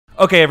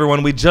Okay,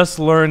 everyone, we just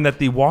learned that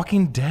The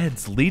Walking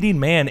Dead's leading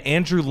man,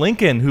 Andrew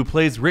Lincoln, who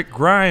plays Rick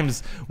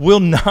Grimes, will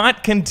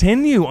not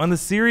continue on the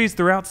series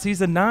throughout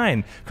Season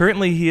 9.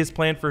 Currently, he is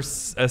planned for a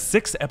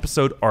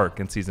 6-episode arc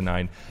in Season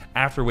 9,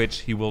 after which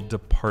he will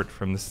depart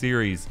from the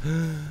series.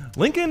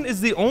 Lincoln is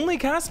the only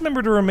cast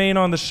member to remain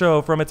on the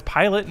show from its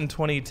pilot in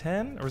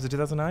 2010, or was it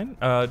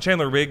 2009?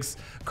 Chandler Riggs'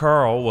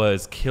 Carl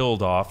was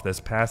killed off this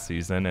past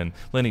season, and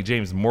Lenny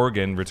James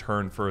Morgan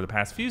returned for the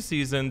past few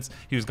seasons.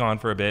 He was gone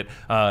for a bit.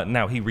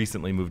 Now he recently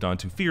moved on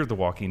to Fear the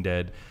Walking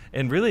Dead.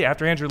 And really,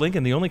 after Andrew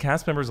Lincoln, the only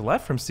cast members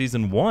left from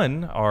Season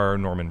 1 are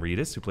Norman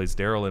Reedus, who plays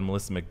Daryl, and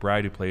Melissa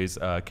McBride, who plays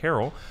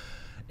Carol.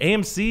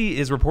 AMC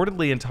is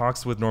reportedly in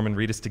talks with Norman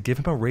Reedus to give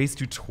him a raise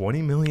to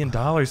 $20 million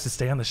to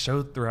stay on the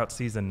show throughout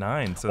Season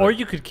 9. So or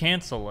you could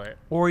cancel it.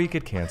 Or you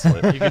could cancel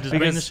it. You could just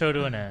bring the show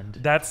to an end.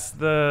 That's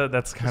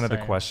kind of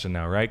the question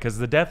now, right? Because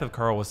the death of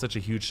Carl was such a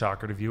huge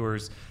shocker to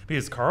viewers.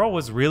 Because Carl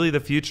was really the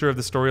future of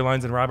the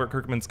storylines in Robert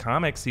Kirkman's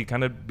comics. He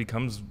kind of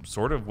becomes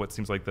sort of what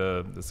seems like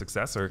the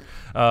successor.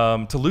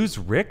 To lose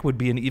Rick would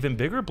be an even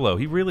bigger blow.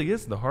 He really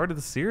is the heart of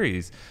the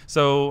series.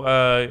 So,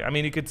 I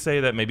mean, you could say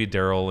that maybe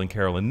Daryl and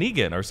Carol and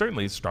Negan are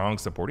certainly strong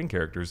supporting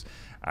characters.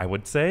 I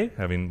would say,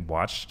 having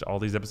watched all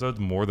these episodes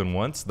more than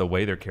once, the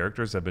way their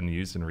characters have been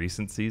used in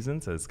recent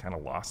seasons has kind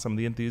of lost some of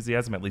the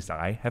enthusiasm, at least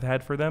I have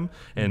had for them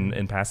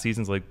in past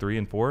seasons like 3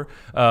 and 4.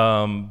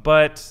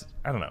 But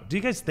I don't know. Do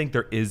you guys think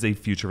there is a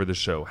future for the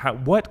show?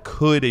 What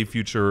could a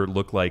future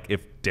look like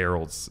if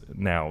Daryl's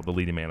now the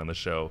leading man on the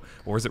show?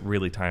 Or is it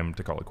really time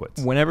to call it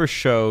quits? Whenever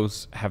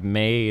shows have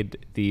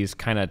made these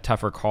kind of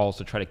tougher calls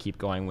to try to keep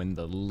going when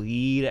the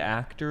lead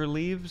actor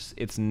leaves,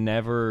 they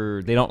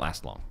don't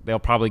last long. They'll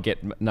probably get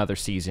another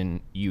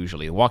season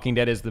usually. The Walking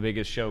Dead is the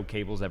biggest show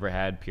cable's ever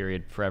had,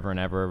 period, forever and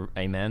ever,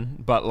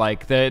 amen. But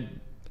like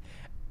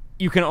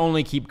you can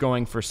only keep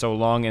going for so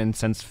long, and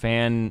since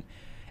fan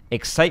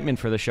excitement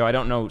for the show, I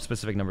don't know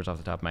specific numbers off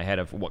the top of my head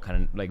of what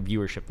kind of like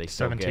viewership they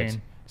still get.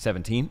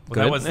 17.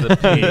 Well, that was the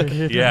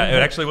peak. Yeah,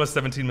 it actually was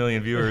 17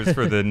 million viewers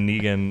for the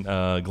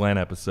Negan Glenn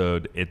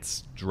episode.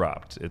 It's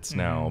dropped. It's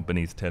now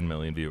beneath 10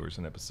 million viewers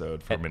an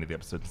episode for many of the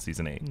episodes in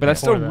Season 8. But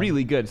that's still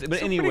really good.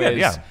 But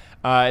anyways,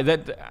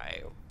 good,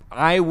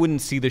 I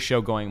wouldn't see the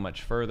show going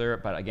much further.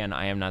 But again,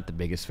 I am not the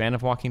biggest fan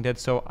of Walking Dead,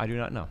 so I do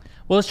not know.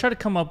 Well, let's try to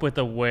come up with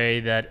a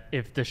way that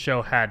if the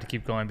show had to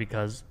keep going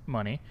because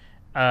money,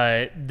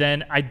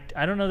 then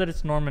I don't know that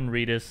it's Norman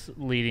Reedus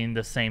leading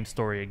the same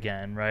story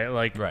again, right?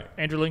 Like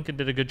Andrew Lincoln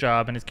did a good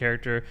job, and his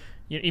character,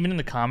 even in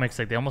the comics,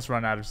 like they almost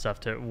run out of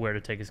stuff to where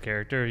to take his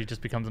character. He just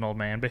becomes an old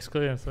man,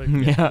 basically. It's like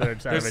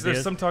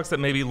there's some talks that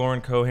maybe Lauren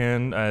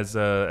Cohan as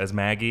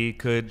Maggie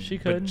could. She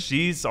could. But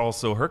she's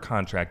also, her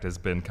contract has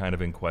been kind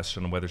of in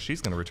question on whether she's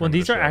going to return. Well, to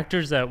these the are show.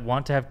 actors that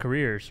want to have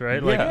careers,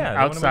 right?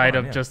 Outside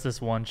of just this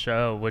one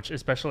show, which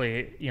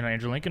especially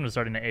Andrew Lincoln was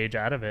starting to age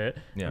out of it.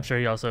 Yeah. I'm sure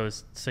he also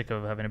is sick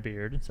of having a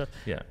beard and stuff.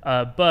 Yeah.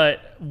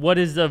 But what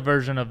is the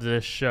version of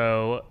this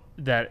show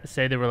that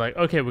say they were like,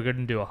 okay, we're going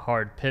to do a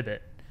hard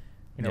pivot?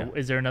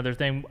 Is there another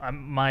thing?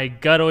 My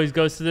gut always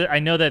goes to I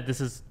know that this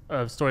is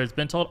a story that's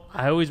been told.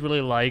 I always really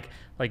like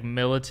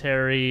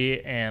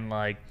military and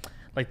like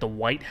the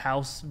White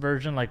House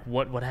version, like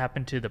what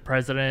happened to the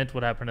president,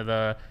 what happened to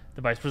the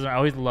vice president. I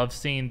always love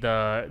seeing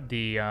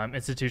the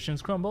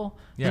institutions crumble.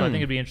 Yeah. So I think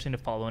it'd be interesting to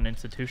follow an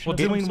institution. Well,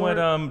 doing what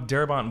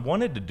Darabont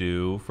wanted to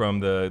do from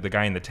the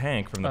guy in the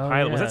tank from the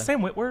pilot. Yeah. Was that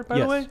Sam Witwer, by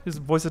the way? His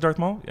voice of Darth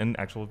Maul and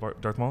actual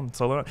Darth Maul in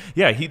Solo.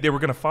 Yeah, they were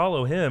going to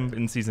follow him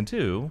in Season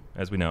 2,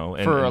 as we know.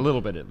 For a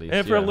little bit, at least.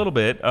 And for a little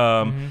bit.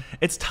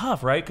 It's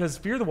tough, right? Because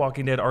Fear the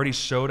Walking Dead already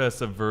showed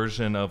us a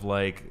version of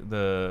like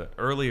the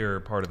earlier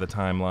part of the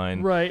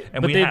timeline. Right.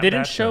 And but they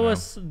didn't show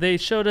us, they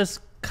showed us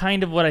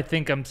kind of what I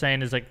think I'm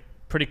saying is like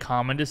pretty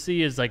common to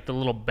see is like the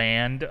little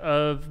band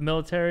of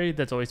military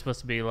that's always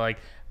supposed to be like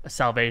a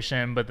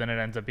salvation, but then it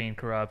ends up being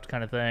corrupt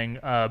kind of thing.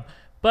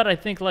 But I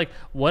think like,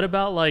 what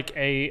about like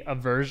a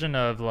version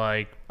of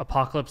like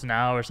Apocalypse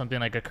Now or something,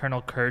 like a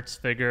Colonel Kurtz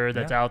figure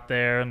that's out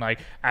there and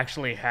like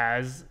actually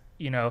has,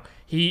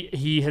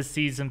 he has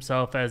sees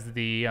himself as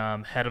the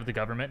head of the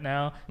government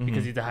now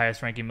because he's the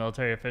highest ranking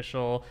military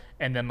official,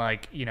 and then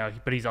like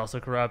but he's also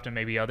corrupt, and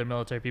maybe other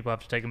military people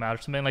have to take him out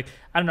or something. Like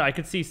I don't know, I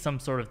could see some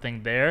sort of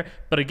thing there,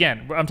 but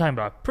again, I'm talking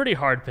about a pretty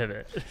hard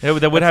pivot.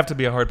 That would have to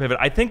be a hard pivot.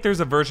 I think there's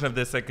a version of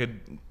this that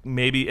could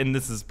maybe, and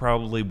this is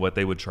probably what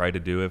they would try to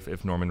do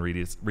if Norman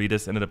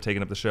Reedus ended up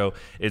taking up the show,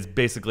 is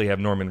basically have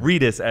Norman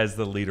Reedus as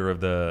the leader of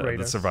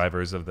the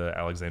survivors of the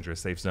Alexandria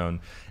safe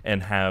zone,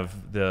 and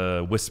have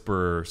the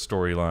Whisperer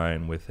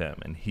storyline with him,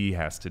 and he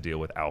has to deal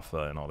with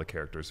Alpha and all the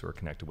characters who are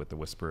connected with the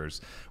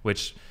Whisperers,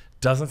 which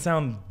doesn't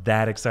sound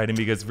that exciting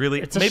because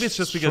really maybe it's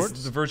just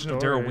because the version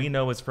of Daryl we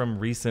know is from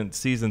recent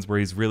seasons where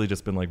he's really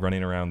just been like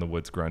running around the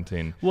woods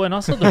grunting. Well, and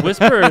also the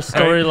Whisperer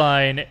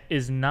storyline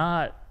is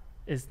not.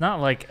 It's not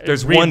like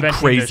there's one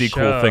crazy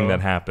cool thing that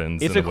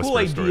happens. It's a cool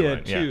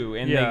idea too,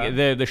 and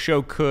the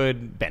show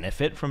could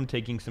benefit from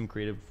taking some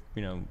creative,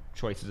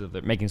 choices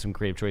making some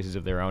creative choices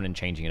of their own and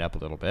changing it up a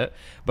little bit.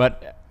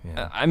 But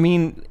I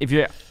mean, if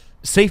you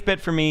safe bet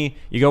for me,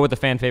 you go with the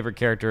fan favorite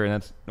character, and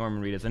that's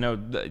Norman Reedus. I know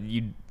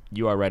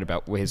you are right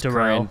about his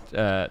Daryl.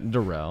 current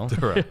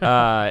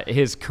Daryl.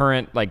 His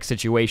current like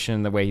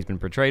situation, the way he's been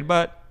portrayed,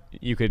 but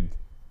you could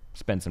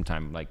spend some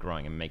time like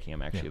growing him, making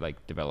him actually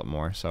like develop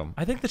more. So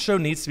I think the show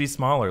needs to be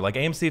smaller. Like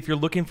AMC, if you're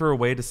looking for a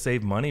way to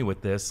save money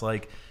with this,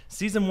 like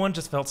season 1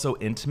 just felt so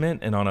intimate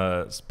and on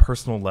a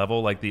personal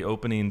level. Like the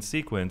opening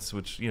sequence,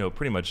 which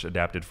pretty much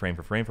adapted frame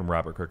for frame from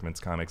Robert Kirkman's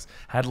comics,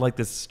 had like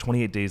this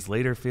 28 Days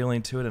Later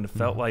feeling to it, and it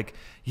felt like,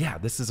 yeah,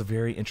 this is a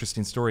very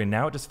interesting story. And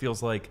now it just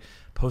feels like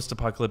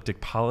post-apocalyptic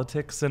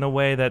politics in a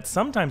way that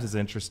sometimes is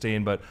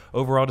interesting, but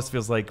overall just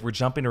feels like we're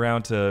jumping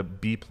around to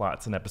B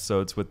plots and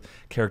episodes with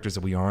characters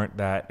that we aren't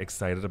that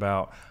excited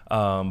about.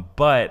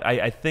 But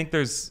I think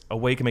there's a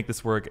way to make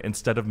this work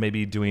instead of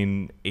maybe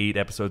doing 8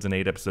 episodes and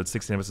 8 episodes,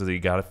 16 episodes that you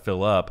got to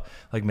fill up.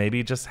 Like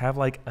maybe just have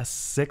like a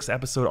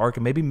 6-episode arc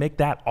and maybe make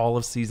that all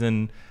of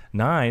season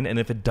 9, and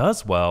if it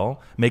does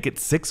well, make it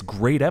 6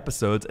 great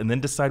episodes, and then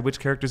decide which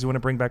characters you want to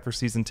bring back for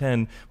season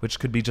 10, which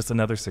could be just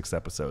another 6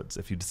 episodes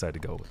if you decide to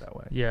go with that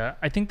way. Yeah,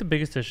 I think the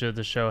biggest issue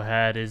the show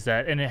had is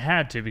that, and it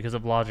had to because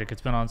of logic,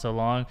 it's been on so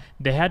long,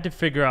 they had to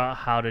figure out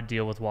how to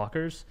deal with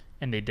walkers,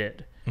 and they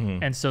did.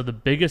 And so the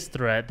biggest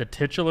threat, the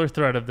titular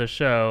threat of the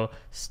show,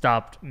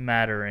 stopped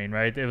mattering,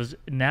 right? It was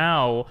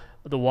now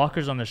the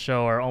walkers on the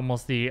show are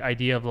almost the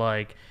idea of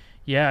like,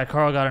 yeah,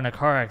 Carl got in a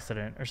car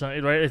accident or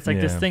something, right? It's like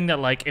this thing that,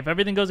 like, if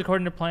everything goes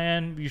according to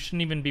plan, you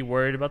shouldn't even be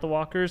worried about the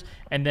walkers.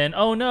 And then,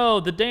 oh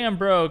no, the dam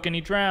broke and he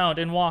drowned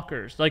in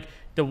walkers. Like,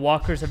 the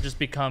walkers have just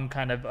become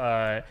kind of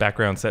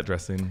background set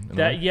dressing.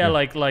 That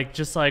like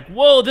just like,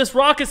 whoa, this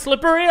rock is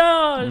slippery.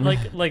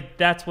 Like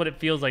that's what it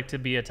feels like to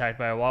be attacked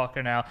by a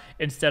walker now,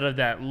 instead of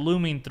that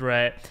looming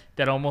threat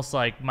that almost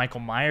like Michael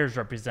Myers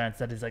represents,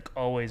 that is like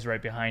always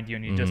right behind you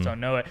and you just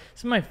don't know it.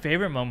 Some of my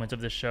favorite moments of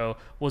the show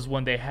was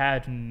when they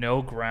had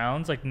no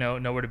grounds, like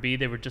nowhere to be.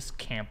 They were just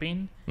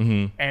camping,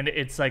 and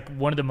it's like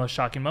one of the most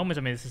shocking moments.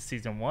 I mean, this is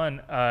season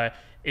 1.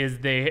 Is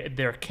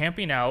they're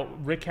camping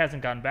out. Rick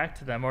hasn't gotten back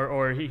to them,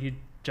 or he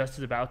just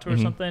is about to or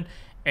something,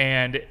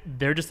 and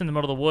they're just in the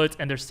middle of the woods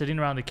and they're sitting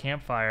around the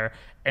campfire,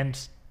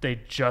 and they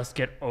just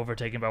get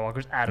overtaken by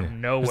walkers out of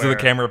nowhere. So the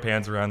camera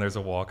pans around, there's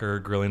a walker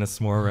grilling a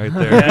s'more right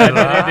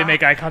there. They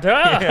make eye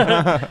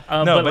contact.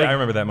 But like, I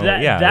remember that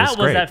moment. That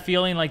was that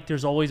feeling like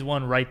there's always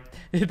one right.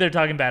 They're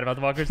talking bad about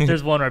the walkers.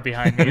 There's one right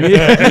behind me.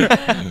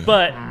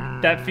 But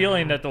that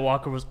feeling that the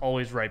walker was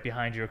always right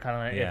behind you, or kind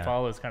of like it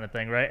follows kind of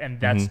thing, right? And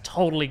that's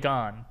totally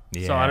gone.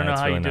 So I don't know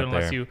how you do it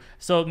unless you.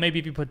 So maybe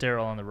if you put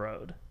Daryl on the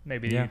road,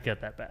 maybe you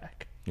get that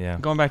back. Yeah,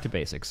 going back to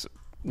basics,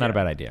 not a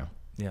bad idea.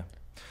 Yeah.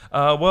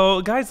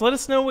 Well, guys, let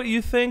us know what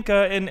you think,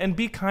 and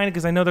be kind,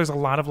 because I know there's a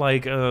lot of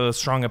like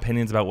strong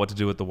opinions about what to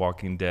do with The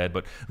Walking Dead,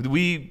 but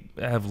we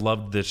have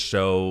loved this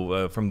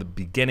show from the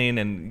beginning,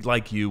 and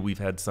like you, we've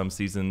had some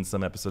seasons,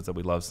 some episodes that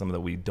we love, some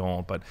that we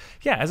don't. But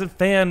yeah, as a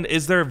fan,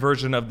 is there a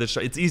version of this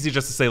show? It's easy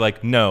just to say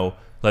like, no,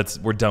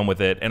 we're done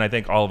with it, and I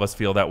think all of us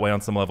feel that way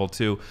on some level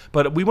too.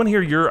 But we want to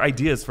hear your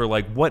ideas for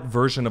like what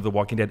version of The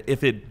Walking Dead,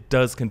 if it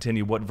does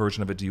continue, what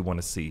version of it do you want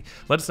to see?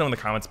 Let us know in the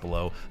comments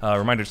below.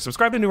 Reminder to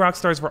subscribe to New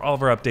Rockstars for all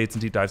of our updates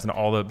and deep dives into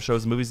all the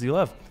shows and movies that you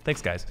love.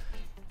 Thanks, guys.